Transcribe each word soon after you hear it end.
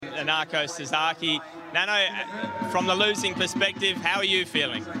Nanako Sasaki. Nano, from the losing perspective, how are you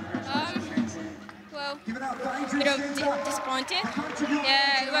feeling? Well, disappointed.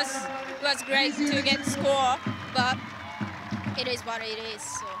 Yeah, it was great to get score, but it is what it is.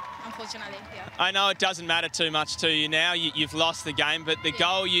 So unfortunately, yeah. I know it doesn't matter too much to you now. You've lost the game, but the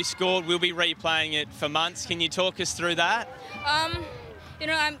goal you scored, we'll be replaying it for months. Can you talk us through that?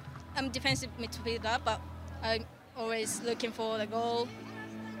 I'm defensive midfielder, but I'm always looking for the goal,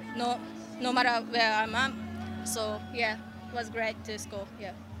 no matter where I'm at. So yeah, it was great to score.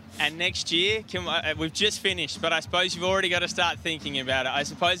 Yeah. And next year, we've just finished, but I suppose you've already got to start thinking about it. I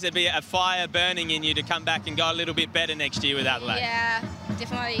suppose there'd be a fire burning in you to come back and go a little bit better next year with Adelaide. Yeah,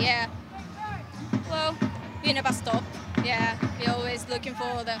 definitely. Yeah. Well, we never stop. Yeah, we're always looking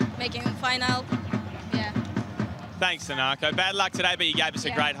for the making final. Yeah. Thanks, Nanako. Bad luck today, but you gave us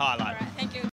a great highlight. All right, thank you.